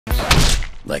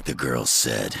Like the girl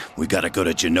said, we gotta go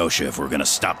to Genosha if we're gonna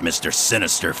stop Mr.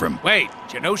 Sinister from... Wait,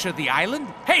 Genosha the island?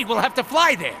 Hey, we'll have to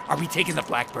fly there. Are we taking the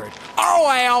Blackbird? Oh,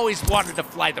 I always wanted to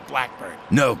fly the Blackbird.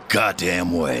 No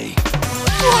goddamn way. Deadpool,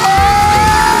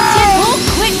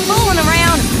 quit fooling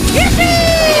around! Yippee!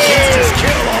 Let's just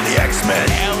kill all the X-Men.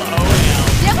 LOL.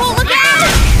 Deadpool, look out!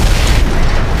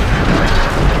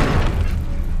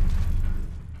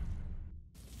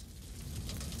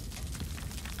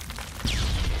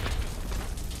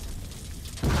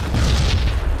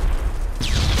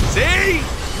 See?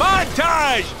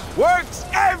 Montage! Works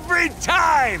every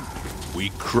time!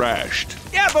 We crashed.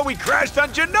 Yeah, but we crashed on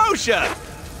Genosha!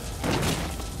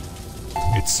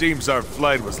 It seems our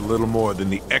flight was a little more than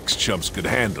the X-chumps could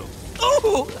handle.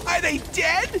 Ooh, are they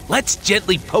dead? Let's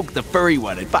gently poke the furry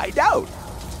one and find out.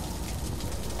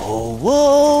 Oh,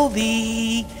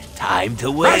 Wolvie, time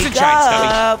to wake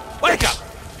up. Wake up!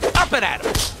 Up and at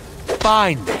 'em.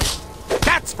 Fine then.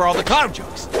 That's for all the clown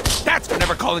jokes. That's for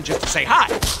never calling just to say hi.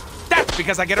 That's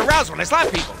because I get aroused when I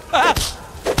slap people.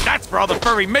 That's for all the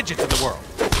furry midgets in the world.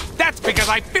 That's because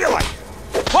I feel like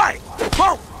it. Why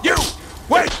won't you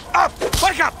wake up?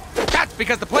 Wake up! That's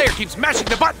because the player keeps mashing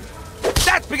the button.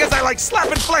 That's because I like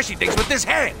slapping fleshy things with this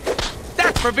hand.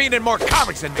 That's for being in more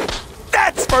comics than me.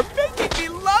 That's for making me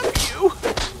love you.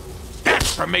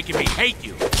 That's for making me hate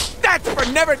you. That's for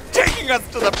never taking us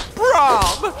to the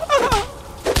prom.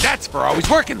 That's for always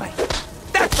working late.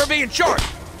 That's for being short.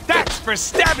 That's for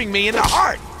stabbing me in the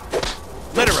heart.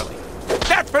 Literally.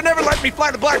 That's for never letting me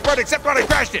fly the Blackbird except when I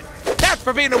crashed it. That's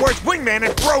for being the worst wingman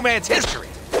in bromance history.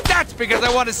 That's because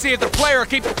I want to see if the player will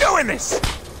keep doing this.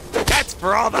 That's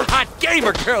for all the hot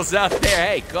gamer girls out there.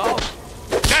 Hey, call me.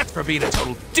 That's for being a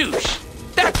total douche.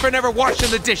 That's for never washing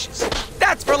the dishes.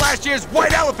 That's for last year's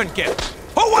white elephant gift.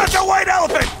 Who wants a white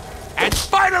elephant? And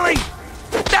finally,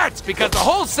 that's because the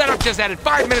whole setup just added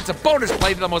 5 minutes of bonus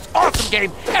play to the most awesome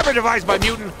game ever devised by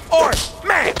mutant or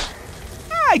man.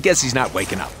 I guess he's not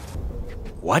waking up.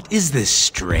 What is this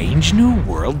strange new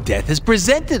world Death has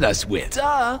presented us with?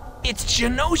 Duh, it's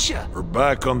Genosha. We're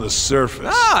back on the surface.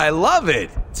 Ah, I love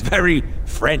it. It's very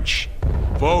French.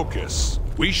 Focus.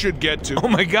 We should get to... Oh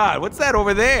my God, what's that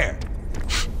over there?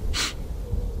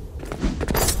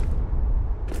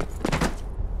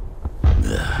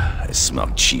 I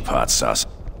smell cheap hot sauce.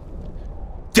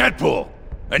 Deadpool!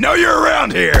 I know you're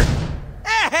around here!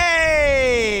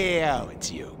 Hey! Oh,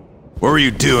 it's you. What were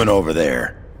you doing over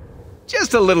there?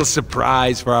 Just a little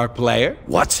surprise for our player.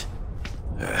 What?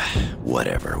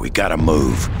 Whatever, we gotta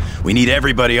move. We need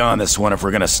everybody on this one if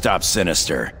we're gonna stop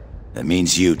Sinister. That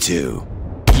means you too.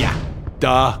 Yeah,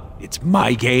 duh. It's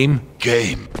my game.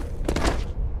 Game.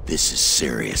 This is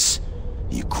serious.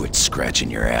 You quit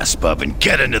scratching your ass, bub, and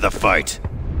get into the fight!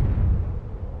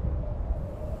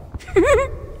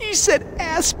 He said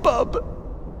ass bub.